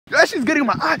That shit's getting in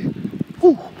my eye.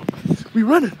 Ooh. We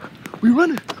running. We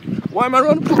running. Why am I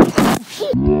running?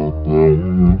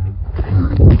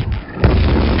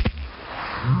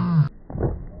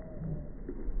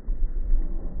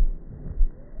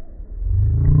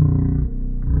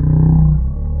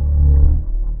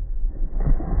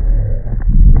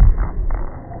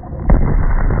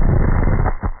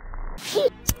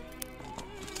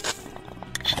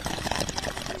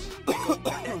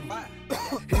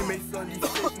 He made Sunday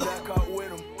fish and I caught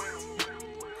with him.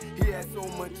 He had so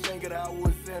much anger that I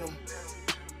was in him.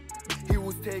 He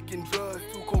was taking drugs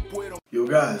to cope with him. Yo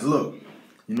guys, look.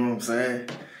 You know what I'm saying?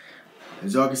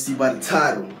 As y'all can see by the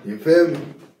title, you feel me?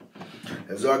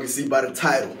 As y'all can see by the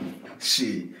title,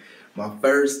 shit. My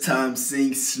first time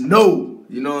seeing snow,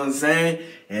 you know what I'm saying?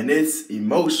 And it's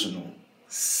emotional.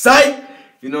 Psych!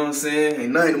 You know what I'm saying?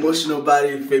 Ain't nothing emotional about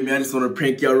it, you feel me? I just want to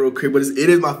prank y'all real quick, but it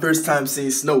is my first time seeing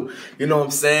snow. You know what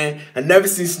I'm saying? I never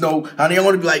seen snow. I didn't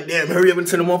want to be like, damn, hurry up and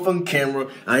turn the motherfucking camera.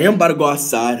 I am about to go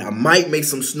outside. I might make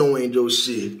some snow angel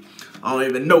shit. I don't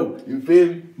even know. You feel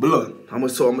me? But look, I'm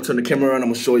gonna turn the camera around. I'm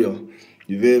gonna show y'all.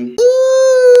 You feel me?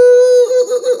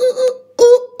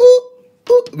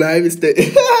 Man, I even stay.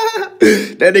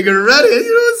 That nigga running.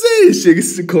 You know what I'm saying? Shit,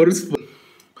 it's cold as fuck.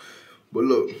 But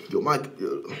look, yo,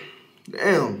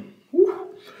 damn.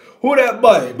 Who that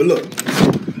boy? But look,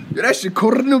 yo, that shit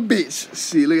colder than a bitch.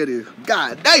 Shit, look at this.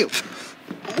 God damn.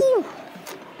 Ooh.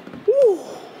 Ooh.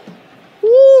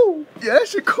 Ooh. Yeah, that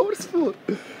shit cold as fuck.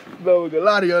 No, a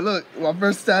lot of y'all, look, my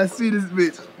first time see this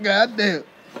bitch. God damn.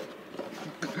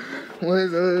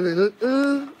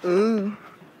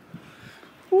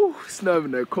 Ooh, it's not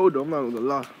even that cold though, I'm not gonna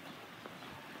lie.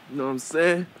 You know what I'm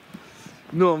saying?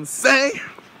 You know what I'm saying?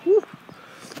 Woo.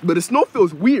 But the snow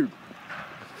feels weird.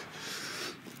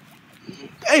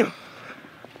 Damn.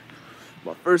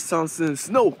 My first time seeing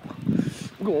snow.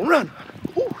 We're gonna run.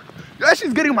 Ooh. That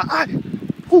shit's getting in my eye.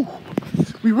 Ooh.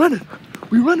 We running.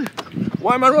 We running.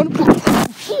 Why am I running?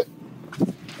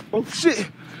 Oh shit.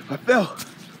 I fell.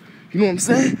 You know what I'm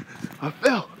saying? I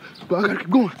fell. But I gotta keep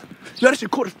going. Yo, that shit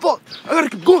cold as fuck. I gotta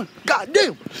keep going. God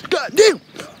damn. God damn.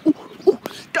 Ooh. Ooh.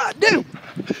 God damn.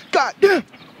 God damn.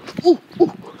 Ooh.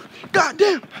 Ooh. God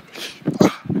damn.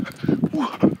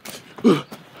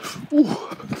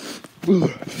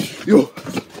 Yo.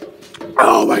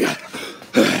 Oh my god.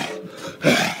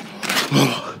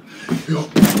 Yo.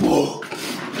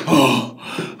 Oh.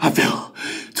 I fell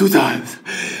 2 times.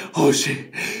 Oh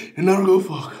shit. And I don't go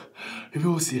fuck. If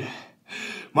people see that.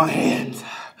 My hands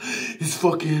is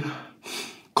fucking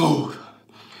cold.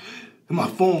 And my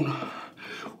phone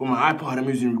with my iPod I'm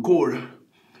using to record.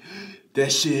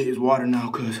 That shit is water now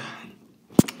cause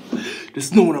the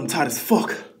snow and I'm tired as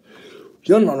fuck.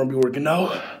 Y'all not gonna be working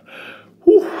out.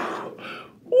 Whew.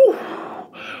 Whew.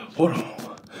 Hold on.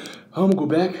 I'm gonna go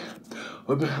back.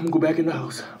 I'm gonna go back in the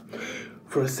house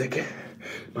for a second.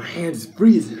 My hands is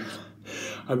freezing.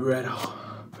 I'll be right out.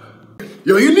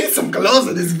 Yo, you need some gloves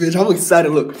on this bitch. I'm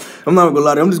excited. Look, I'm not gonna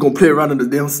lie to you. I'm just gonna play around in the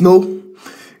damn snow.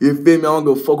 You feel me? I don't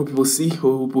go fuck what people see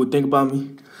or what people think about me.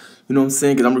 You know what I'm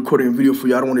saying? Cause I'm recording a video for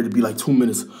you. I don't want it to be like 2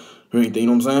 minutes or anything. You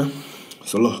know what I'm saying?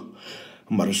 So look,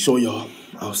 I'm about to show y'all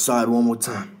outside one more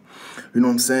time. You know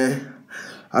what I'm saying?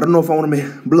 I don't know if I want to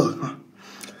make blood. Huh?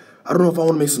 I don't know if I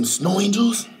want to make some snow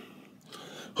angels.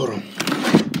 Hold on.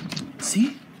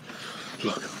 See?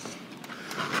 Look.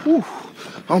 Ooh.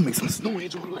 I'll make some snow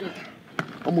angels. Look at that.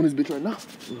 I'm on this bitch right now.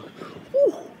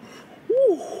 Ooh.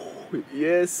 Ooh.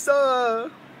 Yes, sir.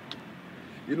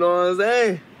 You know what I'm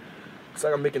saying? It's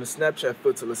like I'm making a Snapchat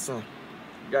filter or something.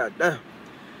 God damn.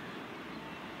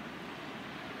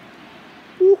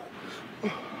 Ooh.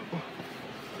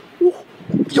 Ooh.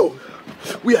 Yo,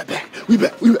 we are back. We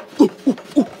back. Ooh, ooh, ooh,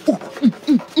 ooh.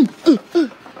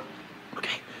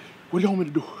 Okay, what do y'all want me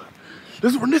to do?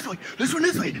 Let's run this way. Let's run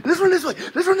this way. Let's run this way.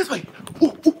 Let's run this way.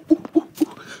 Ooh, ooh, ooh, ooh,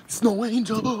 ooh. Snow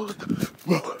angels.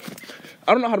 Bro,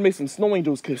 I don't know how to make some snow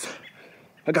angels because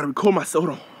I gotta record myself.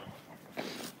 Hold on.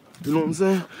 You know what I'm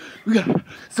saying? We got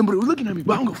somebody was looking at me,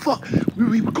 but I don't go fuck.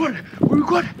 We recording. We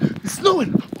recording. It's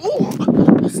snowing. Ooh,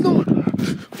 it's snowing.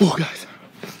 Oh, guys.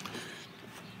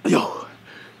 Yo,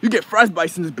 you get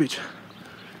frostbite in this bitch.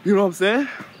 You know what I'm saying?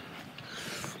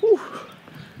 Whew.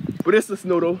 But it's the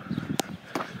snow though.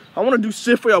 I want to do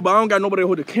shit for y'all, but I don't got nobody to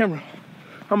hold the camera.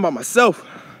 I'm by myself.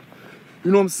 You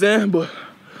know what I'm saying? But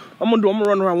I'm gonna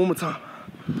run around one more time.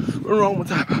 Run around one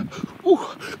more time. Ooh.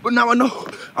 But now I know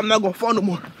I'm not gonna fall no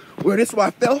more. Where this is why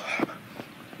I fell.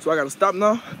 So I gotta stop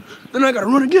now. Then I gotta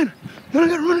run again. Then I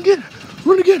gotta run again.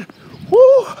 Run again.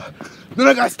 Woo. Then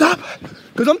I gotta stop.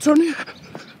 Cause I'm turning.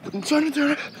 I'm trying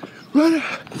to turn. Running.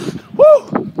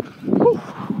 Woo. Woo.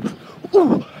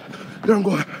 Woo. There I'm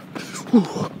going.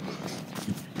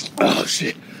 Oh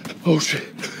shit. Oh shit.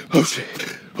 Oh shit.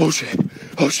 Oh shit.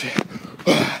 Oh shit.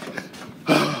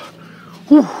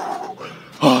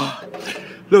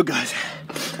 Look guys,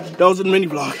 that was a mini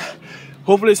vlog.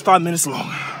 Hopefully it's 5 minutes long.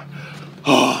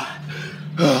 I'm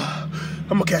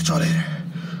gonna catch y'all later.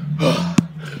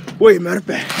 Wait, matter of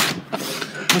fact,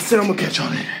 I said I'm gonna catch y'all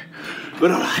later.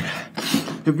 But alright,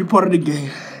 if you're part of the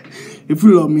gang, if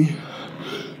you love me,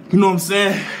 you know what I'm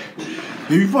saying?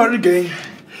 If you're part of the gang,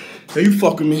 and you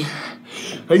fucking me,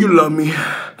 and you love me,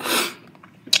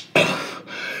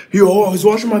 you always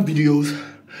watching my videos,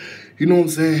 you know what I'm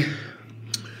saying?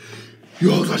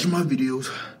 You always watching my videos.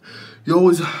 You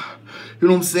always, you know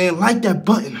what I'm saying? Like that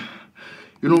button.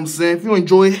 You know what I'm saying? If you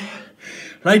enjoy it,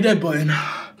 like that button.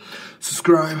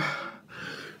 Subscribe.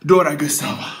 Do all that good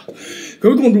stuff. Cause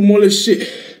we're gonna do more of this shit.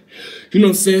 You know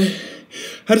what I'm saying?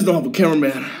 I just don't have a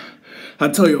cameraman. I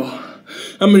tell y'all,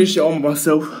 I'm in this shit all by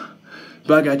myself.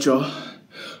 But I got y'all.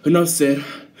 Enough said.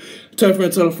 Tell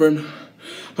a friend.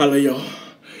 I love y'all.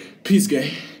 Peace,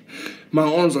 gang. My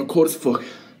arms are cold as fuck.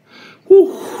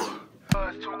 Woo.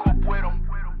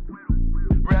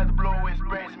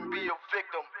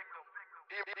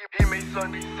 He made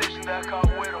some decisions that I caught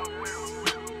with him.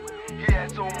 He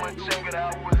had so much anger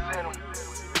that I was in him.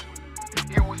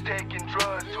 He was taking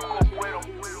drugs to cope with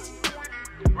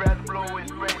him. Rather blow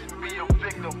his brains and be a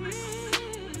victim.